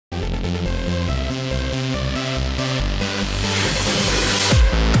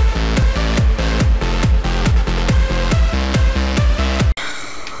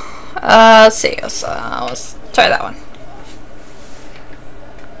Let's see. Let's try that one.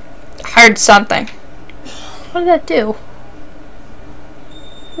 I heard something. What did that do?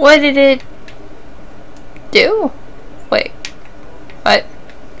 What did it do? Wait. What?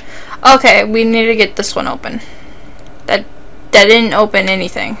 Okay, we need to get this one open. That didn't open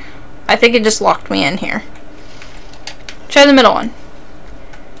anything. I think it just locked me in here. Try the middle one.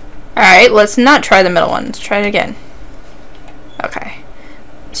 Alright, let's not try the middle one. Let's try it again. Okay.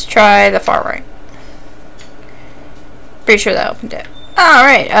 Let's try the far right. Pretty sure that opened it.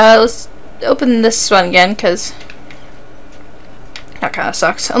 Alright, let's open this one again, because that kind of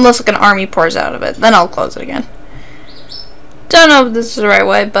sucks. Unless like an army pours out of it. Then I'll close it again. Don't know if this is the right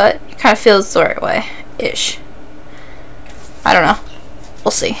way, but it kind of feels the right way. Ish. I don't know.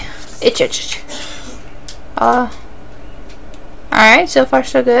 We'll see. Itch. Alright, so far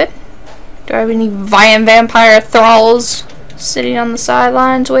so good. Do I have any vampire thralls sitting on the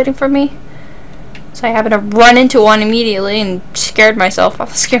sidelines waiting for me? So I happen to run into one immediately and scared myself.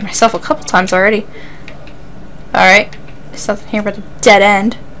 I've scared myself a couple times already. Alright. There's nothing here but a dead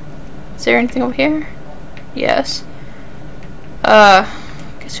end. Is there anything over here? Yes.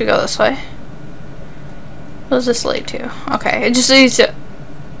 Guess we go this way. What does this lead to? Okay, it just leads to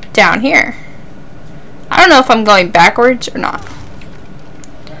down here. I don't know if I'm going backwards or not.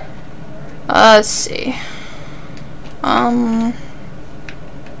 Let's see.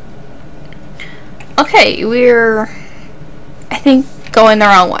 Okay, we're, I think, going the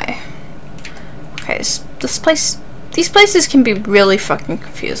wrong way. Okay, this place, these places can be really fucking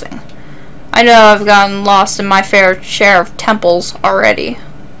confusing. I know I've gotten lost in my fair share of temples already,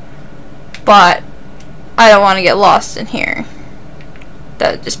 but I don't want to get lost in here.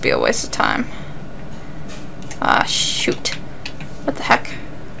 That'd just be a waste of time. Ah, shoot. What the heck?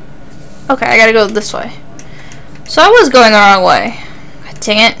 Okay, I gotta go this way. So I was going the wrong way. God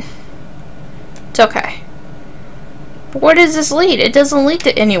dang it. It's okay. But where does this lead? It doesn't lead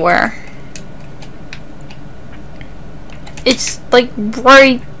to anywhere. It's like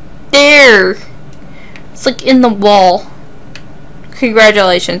right there. It's like in the wall.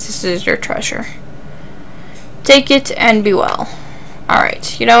 Congratulations, this is your treasure. Take it and be well.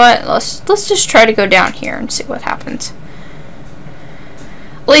 Alright, you know what? Let's just try to go down here and see what happens.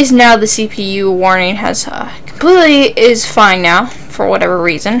 At least now the CPU warning has completely is fine now, for whatever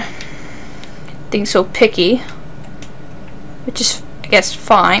reason. Being so picky. Which is, I guess,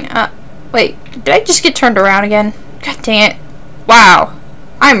 fine. Wait, did I just get turned around again? God dang it. Wow.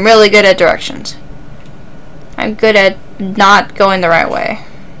 I'm really good at directions. I'm good at not going the right way.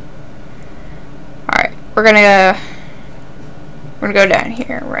 Alright, we're gonna go down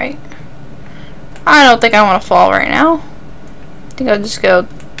here, right? I don't think I want to fall right now. I think I'll just go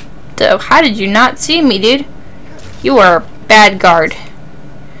to, how did you not see me, dude? You are a bad guard.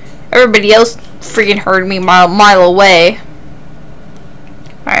 Everybody else freaking heard me mile away.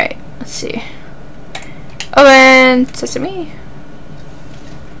 Alright, let's see. Open sesame.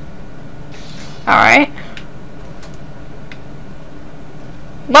 Alright.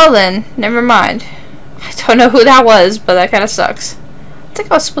 Well then, never mind. I don't know who that was, but that kind of sucks. I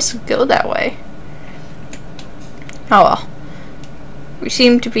think I was supposed to go that way. Oh well. We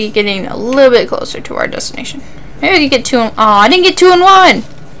seem to be getting a little bit closer to our destination. Maybe we can get 2 in... Aw, I didn't get 2 in 1!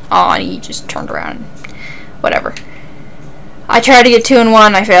 Aw, he just turned around. Whatever. I tried to get 2 in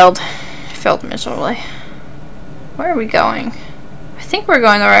 1, I failed. I failed miserably. Where are we going? I think we're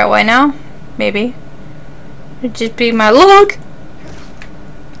going the right way now. Maybe. It'd just be my luck.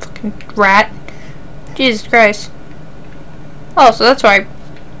 Fucking rat. Jesus Christ. Oh, so that's why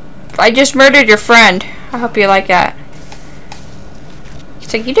I just murdered your friend. I hope you like that.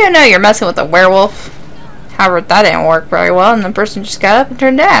 It's like, you didn't know you're messing with a werewolf. However, that didn't work very well, and the person just got up and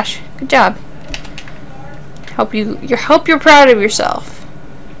turned to ash. Good job. Hope you're proud of yourself.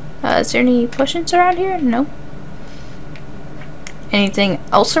 Is there any potions around here? No. Anything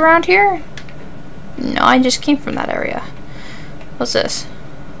else around here? No, I just came from that area. What's this?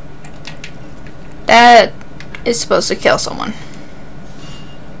 That is supposed to kill someone.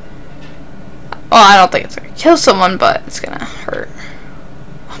 Well, I don't think it's gonna kill someone, but it's gonna hurt.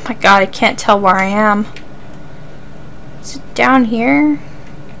 Oh my god, I can't tell where I am. Is it down here?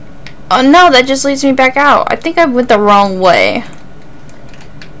 Oh no, that just leads me back out. I think I went the wrong way.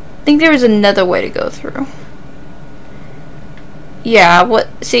 I think there was another way to go through. Yeah, what?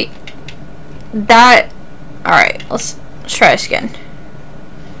 See, that. Alright, let's try this again.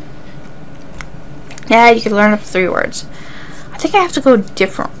 Yeah, you can learn up to 3 words. I think I have to go a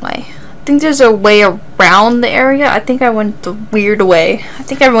different way. I think there's a way around the area. I think I went the weird way. I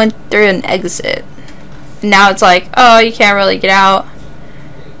think I went through an exit. And now it's like, oh, you can't really get out.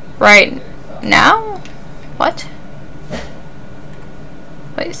 right now? What?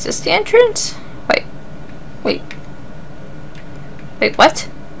 Wait, is this the entrance? Wait, what?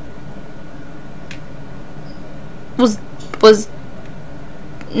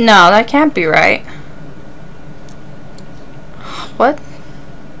 No, that can't be right. What?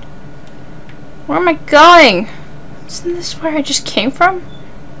 Where am I going? Isn't this where I just came from?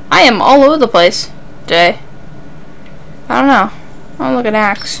 I am all over the place today. I don't know. Oh, look, an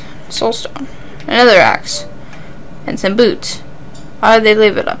axe. Soulstone. Another axe. And some boots. Why did they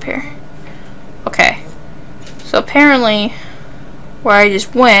leave it up here? Okay. So apparently, where I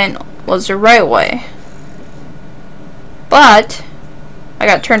just went was the right way. But I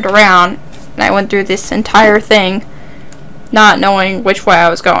got turned around and I went through this entire thing not knowing which way I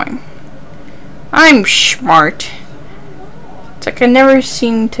was going. I'm smart. It's like I never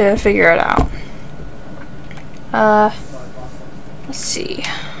seem to figure it out. Let's see.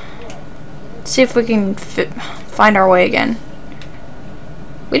 Let's see if we can find our way again.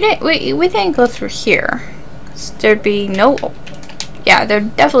 We didn't go through here. There'd be no... Yeah,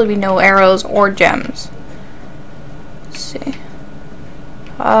 there'd definitely be no arrows or gems. Let's see.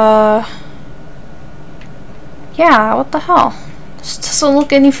 Yeah, what the hell? This doesn't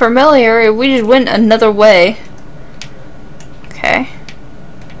look any familiar. We just went another way. Okay.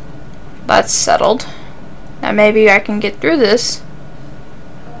 That's settled. Now maybe I can get through this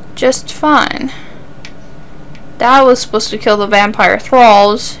just fine. That was supposed to kill the vampire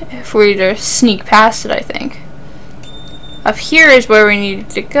thralls if we were to sneak past it, I think. Up here is where we needed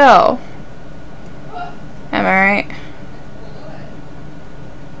to go. Am I right?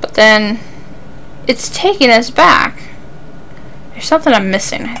 But then it's taking us back. There's something I'm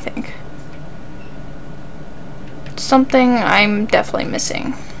missing, I think. Something I'm definitely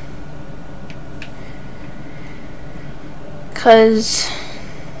missing. 'Cause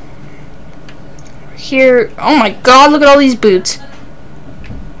here, oh my god, look at all these boots.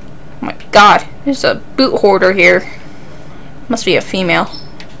 Oh my god, there's a boot hoarder here. Must be a female.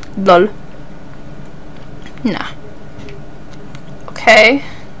 Lol. Nah. Okay.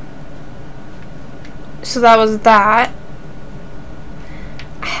 So that was that.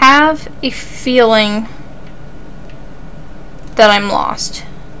 I have a feeling that I'm lost.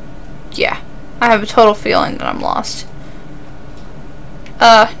 Yeah, I have a total feeling that I'm lost.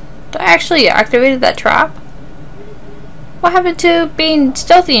 Did I actually activated that trap? What happened to being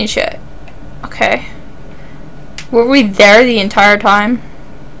stealthy and shit? Okay. Were we there the entire time?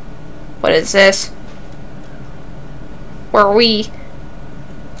 What is this? Were we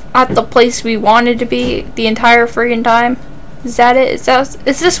at the place we wanted to be the entire freaking time? Is that it?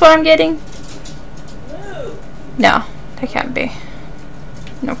 Is this what I'm getting? No, that can't be.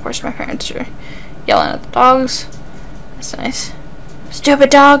 And of course my parents are yelling at the dogs. That's nice. Stupid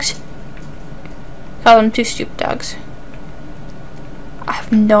dogs! Call them two stupid dogs. I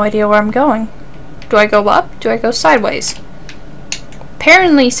have no idea where I'm going. Do I go up? Do I go sideways?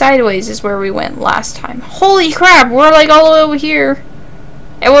 Apparently sideways is where we went last time. Holy crap, we're like all the way over here.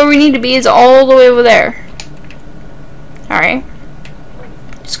 And where we need to be is all the way over there. Alright.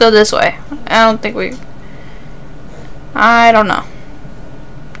 Let's go this way. I don't think we... I don't know.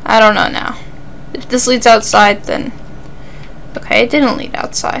 I don't know now. If this leads outside, then... Okay, it didn't lead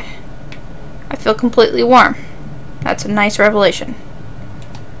outside. I feel completely warm. That's a nice revelation.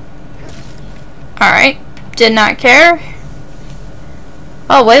 Alright. Did not care.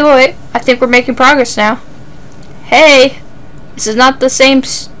 Oh, wait. I think we're making progress now. Hey! This is not the same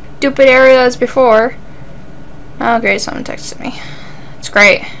stupid area as before. Oh, great. Someone texted me. It's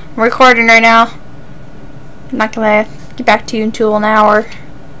great. I'm recording right now. I'm not gonna get back to you until an hour.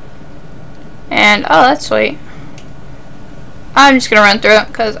 And, oh, that's sweet. I'm just gonna run through it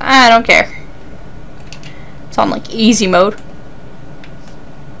because I don't care. It's on like easy mode.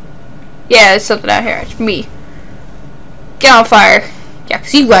 Yeah, there's something out here. It's me. Get on fire. Yeah,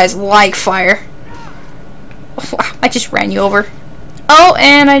 because you guys like fire. Oh, wow, I just ran you over. Oh,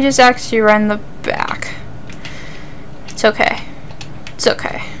 and I just actually ran the back. It's okay. It's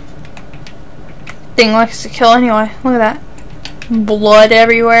okay. Thing likes to kill anyway. Look at that. Blood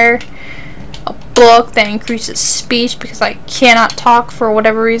everywhere. A book that increases speech because I cannot talk for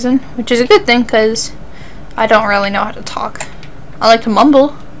whatever reason. Which is a good thing because I don't really know how to talk. I like to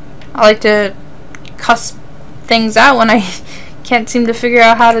mumble. I like to cuss things out when I can't seem to figure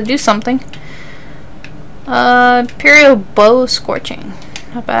out how to do something. Imperial bow scorching.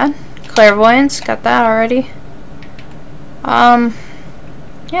 Not bad. Clairvoyance. Got that already.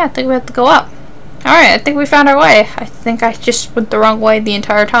 Yeah, I think we have to go up. Alright, I think we found our way. I think I just went the wrong way the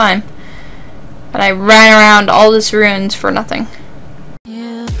entire time. And I ran around all this ruins for nothing.